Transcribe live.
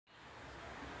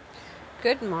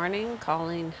Good morning,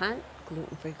 Colleen Hunt,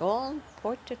 Gluten Free Gold,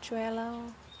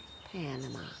 Portachuelo,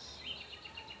 Panama.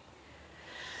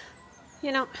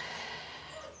 You know,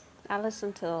 I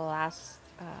listened to the last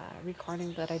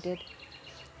recording that I did,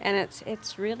 and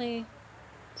it's really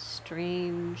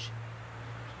strange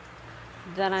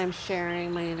that I'm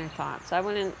sharing my inner thoughts. I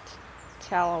wouldn't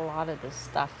tell a lot of this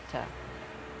stuff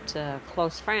to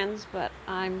close friends, but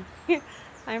I'm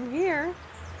here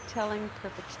telling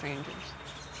perfect strangers.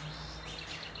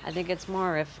 I think it's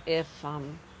more if I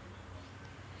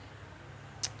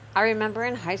remember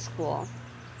in high school,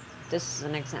 this is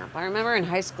an example. I remember in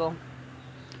high school,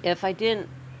 if I didn't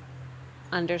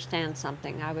understand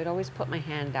something, I would always put my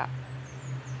hand up.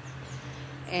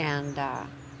 And I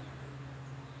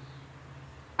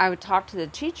would talk to the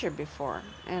teacher before.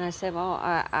 And I said, well,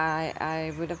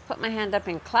 I would have put my hand up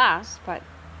in class, but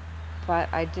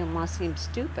I didn't want to seem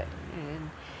stupid.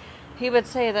 And he would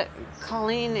say that,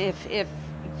 Colleen, if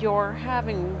you're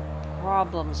having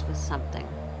problems with something,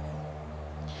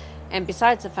 and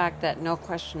besides the fact that no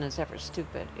question is ever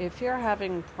stupid, if you're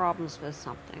having problems with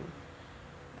something,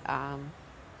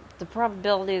 the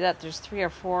probability that there's 3 or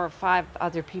 4 or 5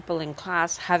 other people in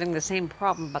class having the same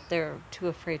problem, but they're too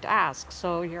afraid to ask.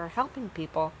 So you're helping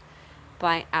people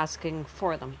by asking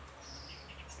for them.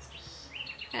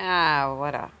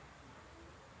 What a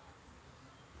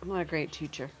great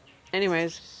teacher.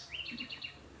 Anyways,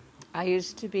 I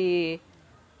used to be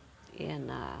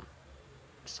in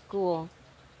school,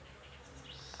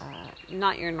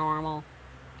 not your normal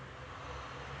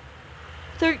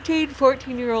 13,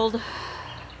 14-year-old.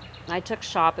 I took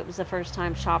shop. It was the first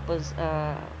time shop was,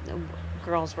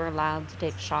 girls were allowed to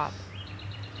take shop.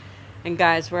 And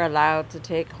guys were allowed to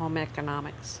take home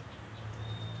economics.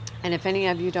 And if any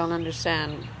of you don't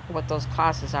understand what those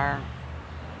classes are,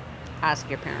 ask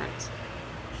your parents.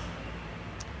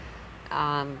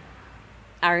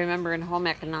 I remember in home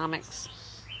economics,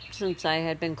 since I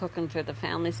had been cooking for the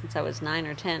family since I was 9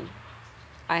 or 10,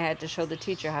 I had to show the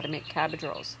teacher how to make cabbage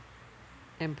rolls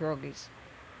and pierogies.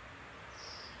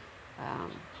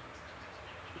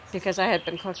 Because I had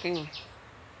been cooking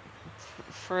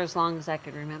for as long as I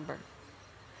could remember.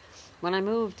 When I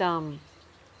moved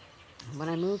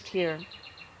here,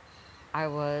 I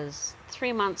was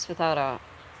 3 months without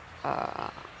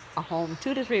a home,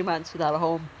 2 to 3 months without a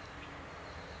home,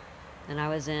 and I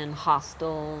was in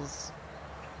hostels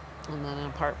and then in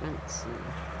apartments and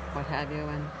what have you.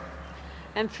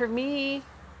 And for me,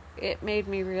 it made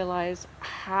me realize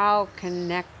how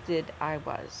connected I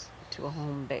was to a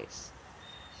home base.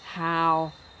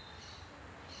 How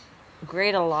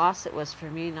great a loss it was for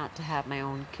me not to have my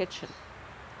own kitchen.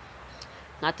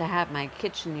 Not to have my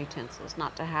kitchen utensils.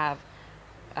 Not to have,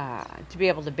 to be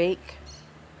able to bake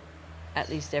at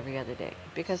least every other day.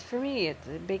 Because for me,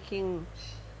 baking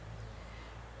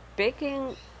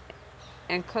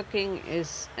and cooking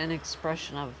is an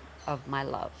expression of my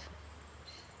love.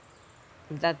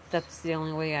 That's the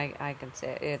only way I can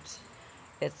say it.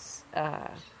 It's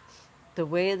the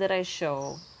way that I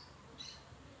show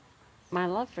my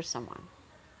love for someone.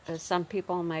 Some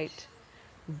people might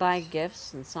buy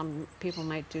gifts, and some people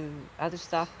might do other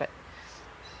stuff, but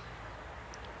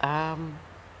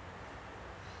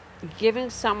giving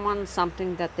someone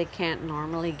something that they can't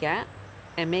normally get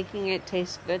and making it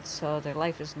taste good so their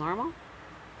life is normal,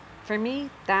 for me,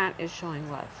 that is showing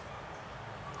love.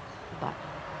 But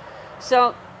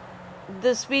so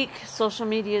this week, social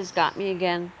media's got me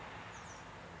again.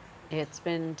 It's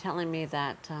been telling me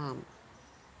that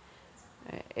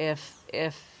if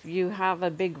you have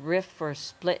a big rift or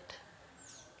split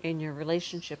in your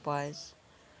relationship-wise,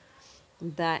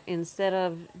 that instead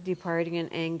of departing in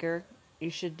anger, you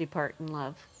should depart in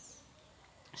love.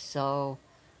 So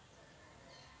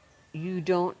you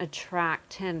don't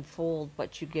attract tenfold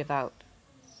what you give out.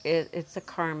 It's a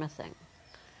karma thing.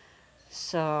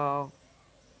 So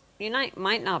you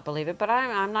might not believe it, but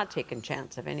I'm not taking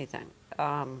chance of anything.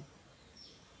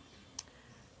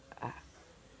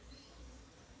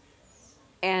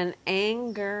 And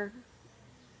anger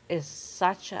is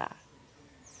such a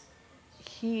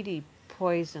heady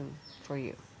poison for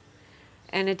you.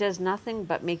 And it does nothing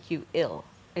but make you ill.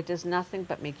 It does nothing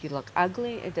but make you look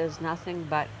ugly. It does nothing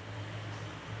but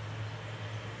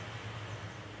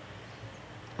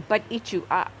eat you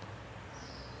up.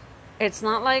 It's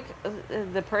not like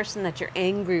the person that you're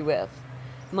angry with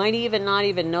might even not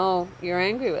even know you're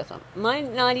angry with them. You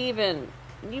might not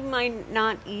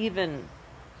even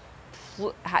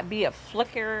be a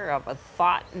flicker of a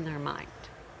thought in their mind.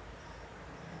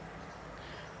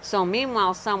 So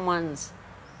meanwhile, someone's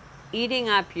eating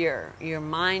up your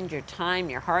mind, your time,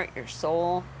 your heart, your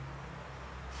soul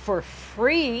for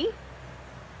free,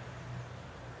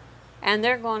 And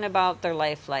they're going about their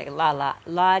life like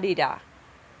la-di-da.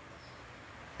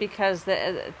 Because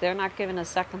they're not giving a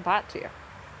second thought to you.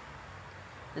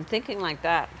 And thinking like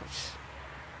that,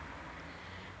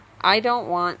 I don't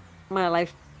want my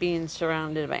life being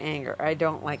surrounded by anger. I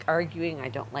don't like arguing. I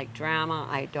don't like drama.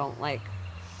 I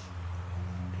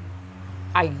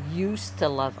used to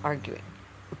love arguing.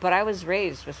 But I was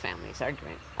raised with families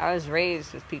arguing. I was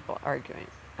raised with people arguing.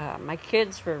 My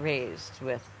kids were raised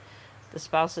with the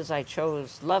spouses I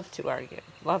chose loved to argue,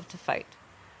 loved to fight.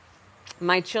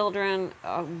 My children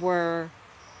were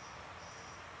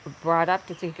brought up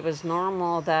to think it was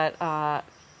normal that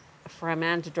for a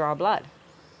man to draw blood.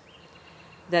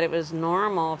 That it was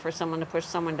normal for someone to push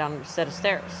someone down a set of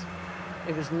stairs.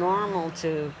 It was normal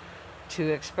to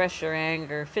express your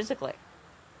anger physically.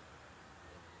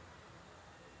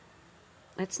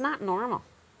 It's not normal.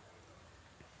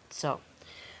 So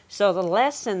the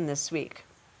lesson this week.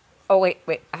 Oh, wait,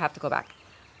 I have to go back.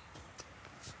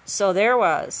 So there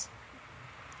was,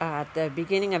 at the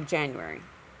beginning of January,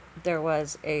 there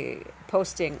was a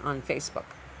posting on Facebook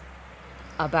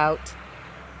about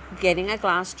getting a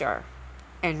glass jar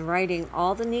and writing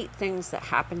all the neat things that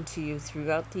happened to you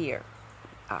throughout the year.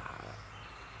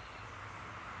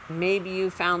 Maybe you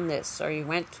found this, or you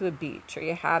went to a beach, or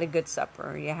you had a good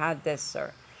supper, or you had this,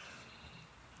 or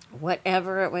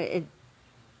whatever.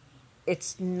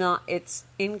 It's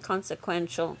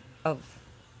inconsequential of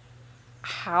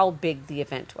how big the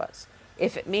event was.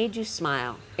 If it made you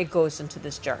smile, it goes into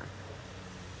this jar.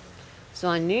 So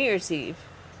on New Year's Eve,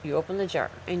 you open the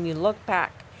jar and you look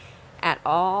back at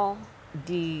all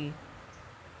the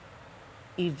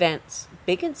events,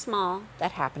 big and small,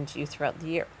 that happened to you throughout the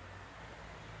year.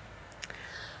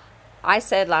 I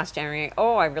said last January,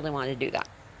 I really want to do that.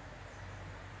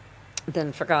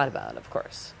 Then forgot about it, of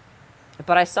course.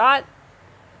 But I saw it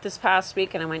this past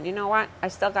week and I went, you know what? I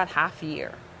still got half a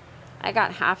year. I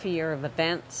got half a year of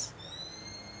events,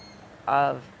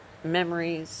 of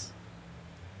memories,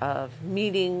 of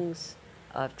meetings,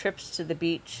 of trips to the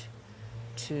beach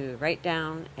to write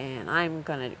down, and I'm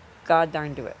going to god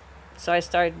darn do it. So I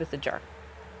started with the jar.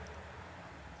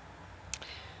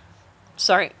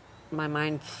 Sorry, my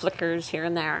mind flickers here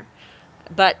and there.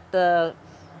 But the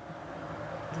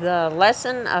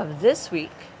lesson of this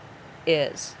week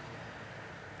is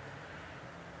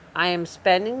I am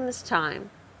spending this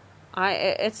time.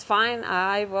 It's fine.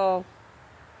 I will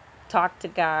talk to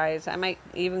guys. I might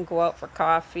even go out for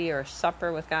coffee or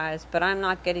supper with guys, but I'm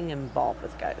not getting involved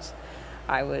with guys.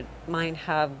 I would mind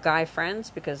have guy friends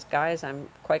because guys I'm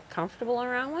quite comfortable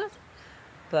around with,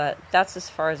 but that's as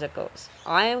far as it goes.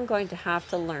 I am going to have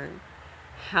to learn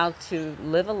how to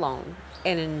live alone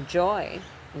and enjoy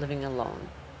living alone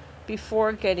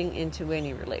before getting into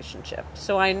any relationship.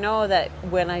 So I know that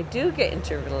when I do get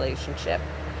into a relationship,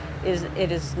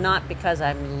 it is not because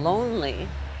I'm lonely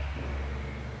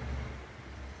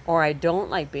or I don't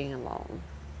like being alone,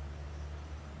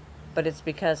 but it's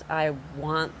because I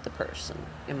want the person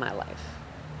in my life.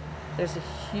 There's a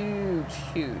huge,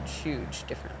 huge, huge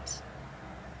difference.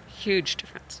 Huge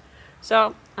difference.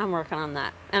 So I'm working on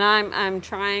that, and I'm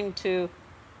trying to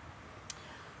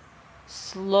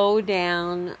slow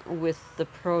down with the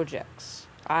projects.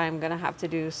 I'm gonna have to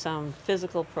do some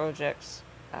physical projects.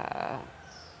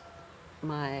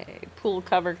 My pool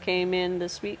cover came in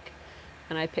this week,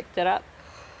 and I picked it up.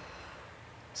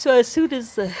 So as soon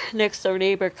as the next door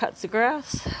neighbor cuts the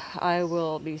grass, I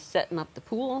will be setting up the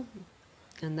pool,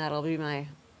 and that'll be my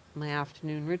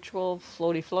afternoon ritual.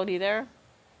 Floaty there.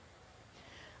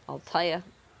 I'll tell you,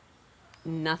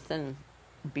 nothing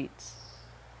beats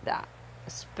that,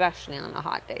 especially on a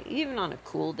hot day, even on a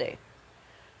cool day,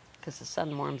 because the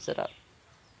sun warms it up.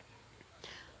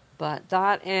 But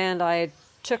that, and I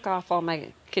took off all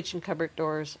my kitchen cupboard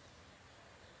doors,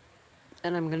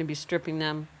 and I'm going to be stripping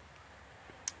them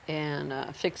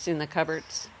and fixing the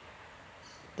cupboards.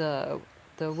 The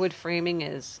wood framing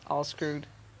is all screwed,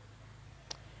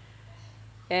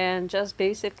 and just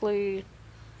basically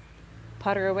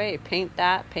putter away, paint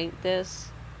that, paint this.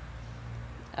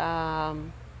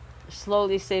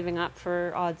 Slowly saving up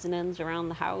for odds and ends around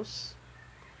the house.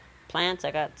 Plants,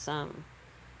 I got some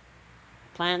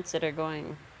plants that are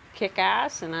going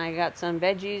kick-ass, and I got some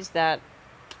veggies that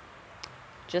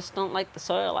just don't like the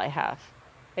soil I have.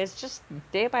 It's just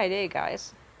day by day,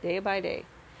 guys. Day by day.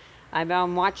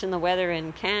 I'm watching the weather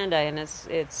in Canada, and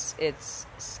it's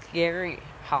scary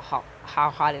how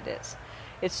hot it is.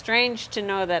 It's strange to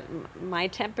know that my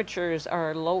temperatures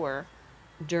are lower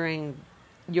during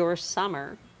your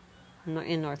summer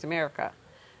in North America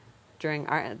during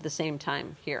the same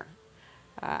time here.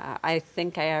 I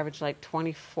think I average like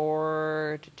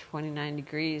 24 to 29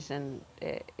 degrees, and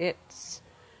it's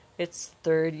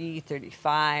 30,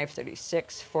 35,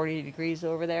 36, 40 degrees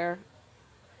over there,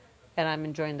 and I'm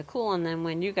enjoying the cool. And then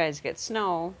when you guys get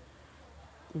snow,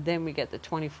 then we get the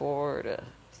 24 to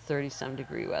 30 some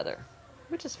degree weather,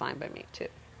 which is fine by me too.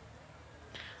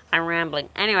 I'm rambling.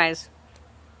 Anyways,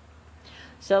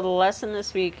 so the lesson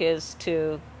this week is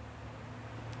to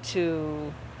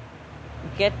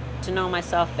get to know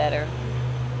myself better,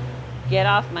 get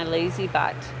off my lazy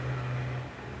butt.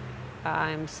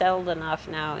 I'm settled enough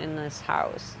now in this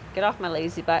house. Get off my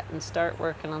lazy butt and start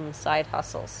working on the side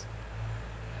hustles.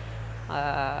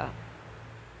 On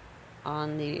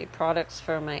the products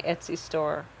for my Etsy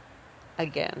store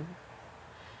again.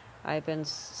 I've been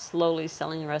slowly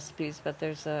selling recipes, but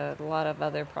there's a lot of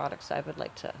other products I would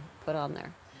like to put on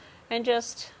there. And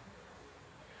just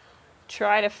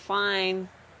try to find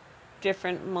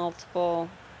different multiple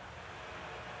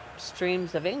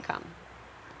streams of income.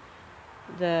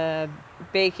 The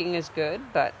baking is good,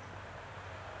 but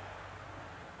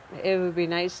it would be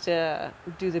nice to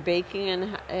do the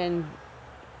baking and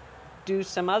do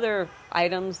some other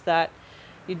items that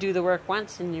you do the work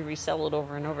once and you resell it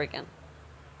over and over again.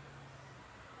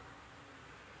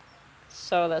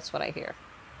 So that's what I hear.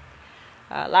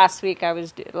 Last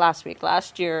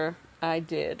year I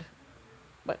did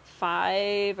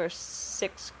 5 or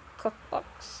 6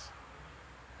 cookbooks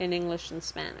in English and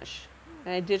Spanish,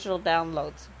 digital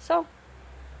downloads. So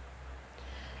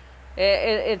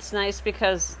it's nice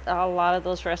because a lot of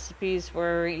those recipes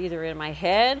were either in my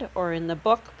head or in the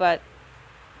book, but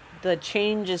the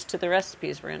changes to the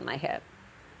recipes were in my head.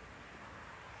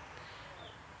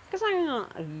 Because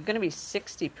I'm going to be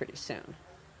 60 pretty soon.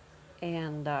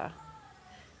 And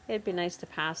it'd be nice to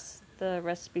pass the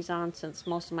recipes on, since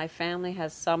most of my family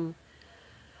has some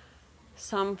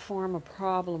form of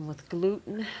problem with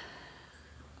gluten,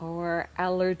 or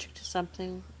allergic to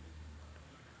something,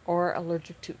 or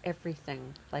allergic to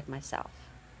everything like myself.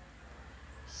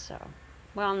 So,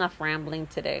 well, enough rambling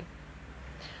today.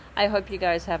 I hope you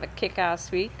guys have a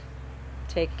kick-ass week.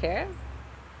 Take care.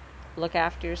 Look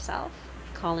after yourself.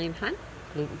 Colleen Hunt,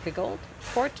 Gluten Free Gold,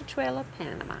 Portachuela,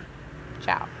 Panama.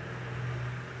 Ciao.